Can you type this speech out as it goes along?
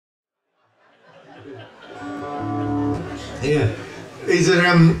Yeah. Is it,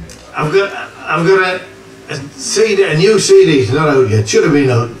 I've got a CD, a new CD. It's not out yet. Should have been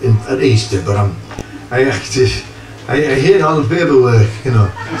out at Easter, but I hate all the paperwork, you know,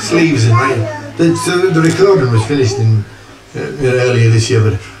 sleeves and right. The recording was finished in earlier this year,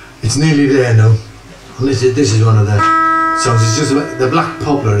 but it's nearly there now. And this is one of the songs. It's just about, the Black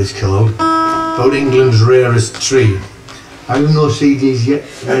Poplar is called, about England's rarest tree. I have no CDs yet.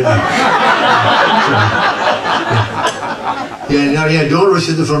 Yeah, don't rush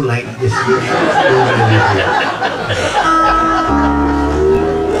at the front like this.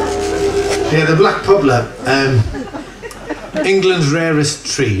 Yeah, the Black Poplar, England's rarest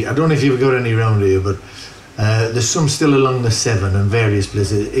tree. I don't know if you've got any around here, but there's some still along the Severn and various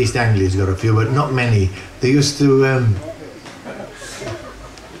places. East Anglia's got a few, but not many. They used to,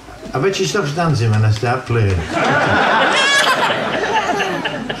 I bet she stops dancing when I start playing.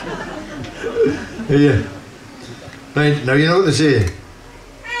 Yeah. Right, now you know what they say.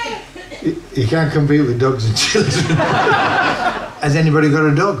 You can't compete with dogs and children. Has anybody got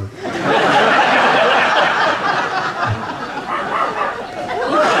a dog?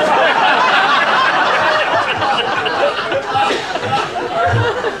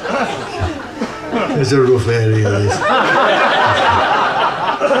 It's a rough area, this.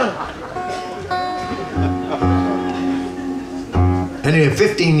 Anyway,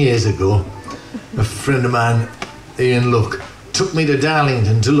 15 years ago, a friend of mine, Ian Luck, took me to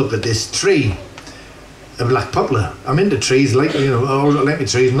Darlington to look at this tree, a Black Poplar. I'm into trees, like, you know, all like the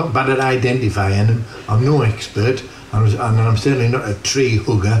trees, not bad at identifying them. I'm no expert, and I'm certainly not a tree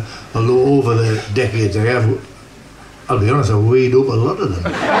hugger, although over the decades I have, I'll be honest, I've weed up a lot of them.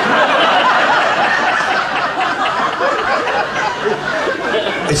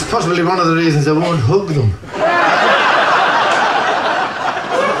 It's possibly one of the reasons I won't hug them.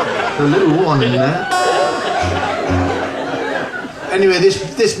 A little warning there. Anyway,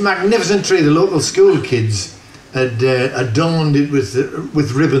 this magnificent tree, the local school kids had adorned it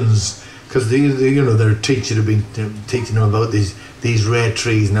with ribbons, because their teacher had been teaching them about these rare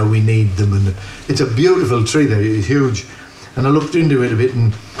trees. Now we need them, and it's a beautiful tree. There, it's huge. And I looked into it a bit,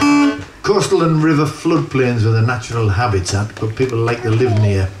 and coastal and river floodplains were the natural habitat, but people like to live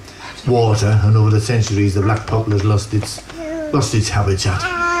near water, and over the centuries the Black Poplar's lost its habitat.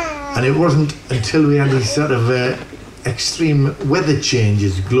 And it wasn't until we had these sort of extreme weather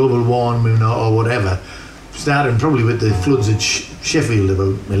changes, global warming or whatever, starting probably with the floods at Sheffield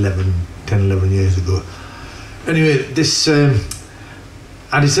about 10, 11 years ago. Anyway,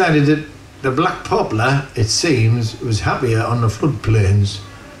 I decided that the Black Poplar, it seems, was happier on the floodplains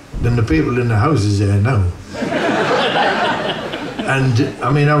than the people in the houses there now. And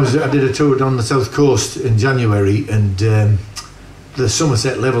I mean, I did a tour down the south coast in January, and the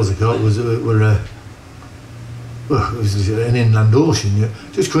Somerset levels I got were it was an inland ocean. Yeah.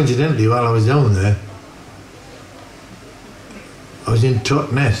 Just coincidentally, while I was down there, I was in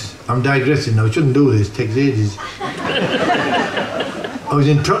Totnes. I'm digressing now. I shouldn't do this. It takes ages. I was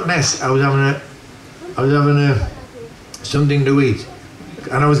in Totnes. I was having something to eat,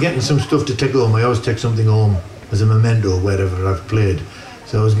 and I was getting some stuff to take home. I always take something home as a memento wherever I've played.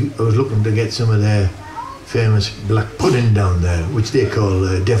 So I was looking to get some of their famous black pudding down there, which they call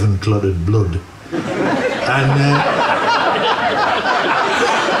Devon clotted blood. And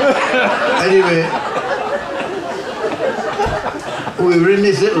anyway, we were in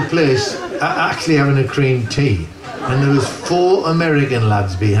this little place, actually having a cream tea, and there was 4 American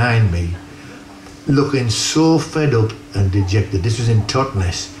lads behind me, looking so fed up and dejected. This was in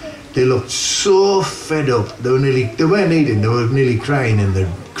Totnes. They looked so fed up. They weren't eating. They were nearly crying in their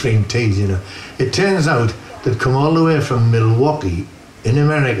cream teas. You know. It turns out they'd come all the way from Milwaukee, in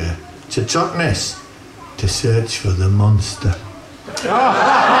America, to Totnes to search for the monster.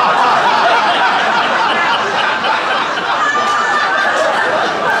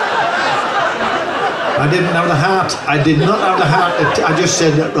 I didn't have the heart. I did not have the heart. I just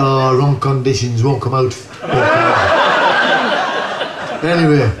said that, wrong conditions, won't come out.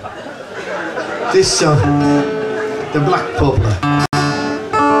 Anyway, this song, the Black Poplar.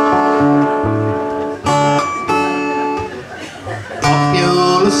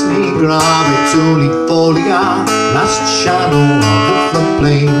 Populously gravitally folia, last shadow of the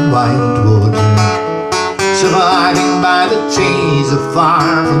floodplain wildwood, surviving by the trees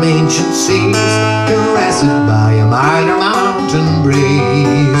afar from ancient seas, caressed by a milder mountain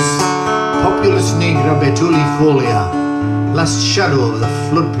breeze. Populus nigra betulifolia, last shadow of the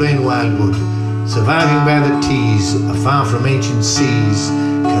floodplain wildwood, surviving by the tees afar from ancient seas,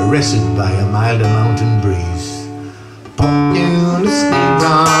 caressed by a milder mountain breeze. Populus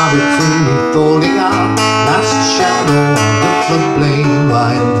nigra betulifolia, last shadow of floodplain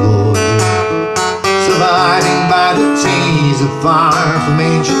wildwood, surviving by the tease of fire from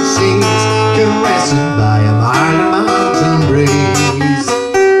ancient seas, caressed by a milder mountain breeze.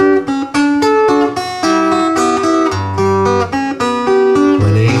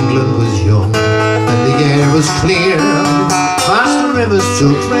 When England was young and the air was clear, vast rivers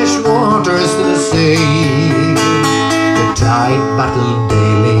took fresh waters to the sea. The tide battled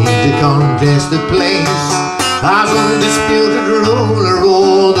daily to contest the place, as undisputed ruler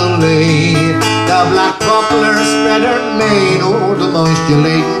all the lay. The black poplar spread her mane o'er the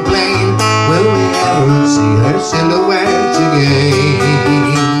moisture-laden plain. Will we ever see her silhouette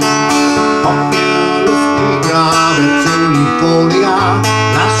again? Populous Garbutt, truly folia,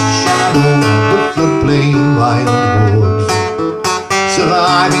 last shadow of the floodplain wildwood,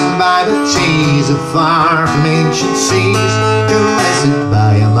 surviving by the tease of fire from ancient seas, caressed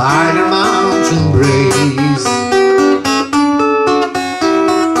by a milder mountain breeze.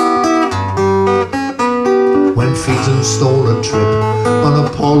 When Phaeton stole a trip on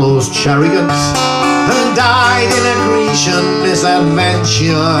Apollo's chariot and died in a Grecian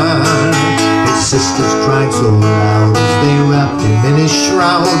misadventure, his sisters cried so loud as they wrapped him in his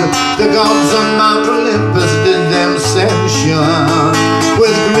shroud. The gods on Mount Olympus did them censure.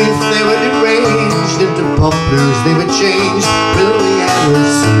 With grief they were deranged, into poplars they were changed. Will we ever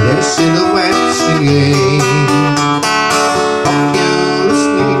see their silhouettes again?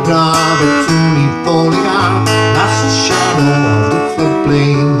 Populously Garbutt, truly folia, last shadow of the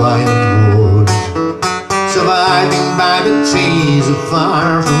floodplain wildwood, surviving by the tease of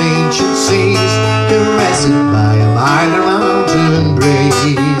fire from ancient seas, caressed by a milder mountain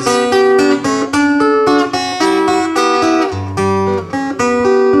breeze.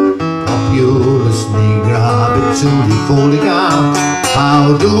 Populously Garbutt, truly folia,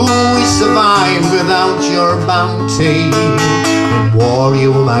 how do we survive without your bounty? In war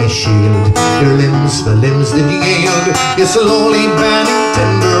you were my shield, your limbs for limbs did yield. Your slowly bending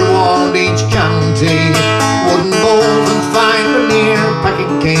timber walled each county, wooden bowls and fine veneer,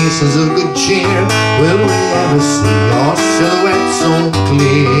 packing cases of good cheer. Will we ever see your silhouette so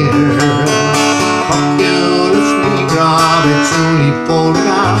clear? Populously Garbutt, truly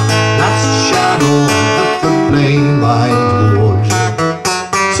folia, last shadow of the floodplain wildwood,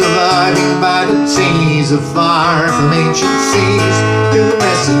 surviving by the tease of fire from ancient seas,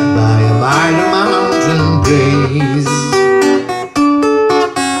 caressed by a milder mountain breeze.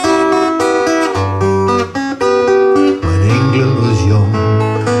 When England was young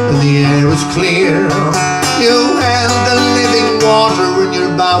and the air was clear, you held the living water in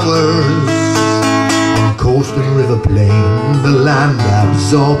your bowers. On coast and river plain, the land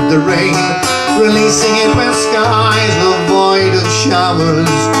absorbed the rain, releasing it when skies were void of showers.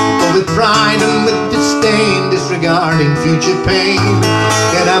 But with pride and with disdain, disregarding future pain,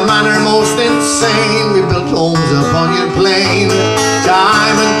 in a manner most insane, we built homes upon your plain.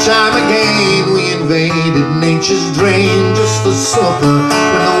 Time and time again we invaded nature's drain, just to suffer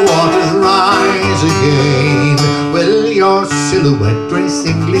when the waters rise again. Will your silhouette grace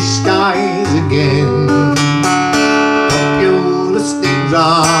English skies again? Populously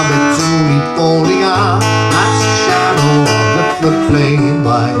Garbutt, truly folia, last shadow of the floodplain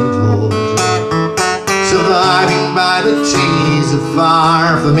wildwood, surviving by the tease of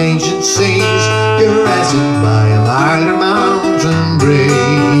fire from ancient seas, caressed by a milder mountain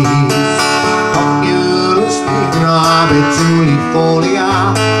breeze. Populously Garbutt, truly folia,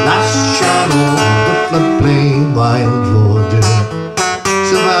 last shadow of the floodplain wildwood,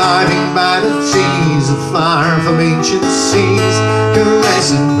 surviving by the tease of fire from ancient seas,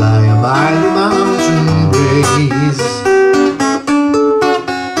 caressed by a milder mountain breeze.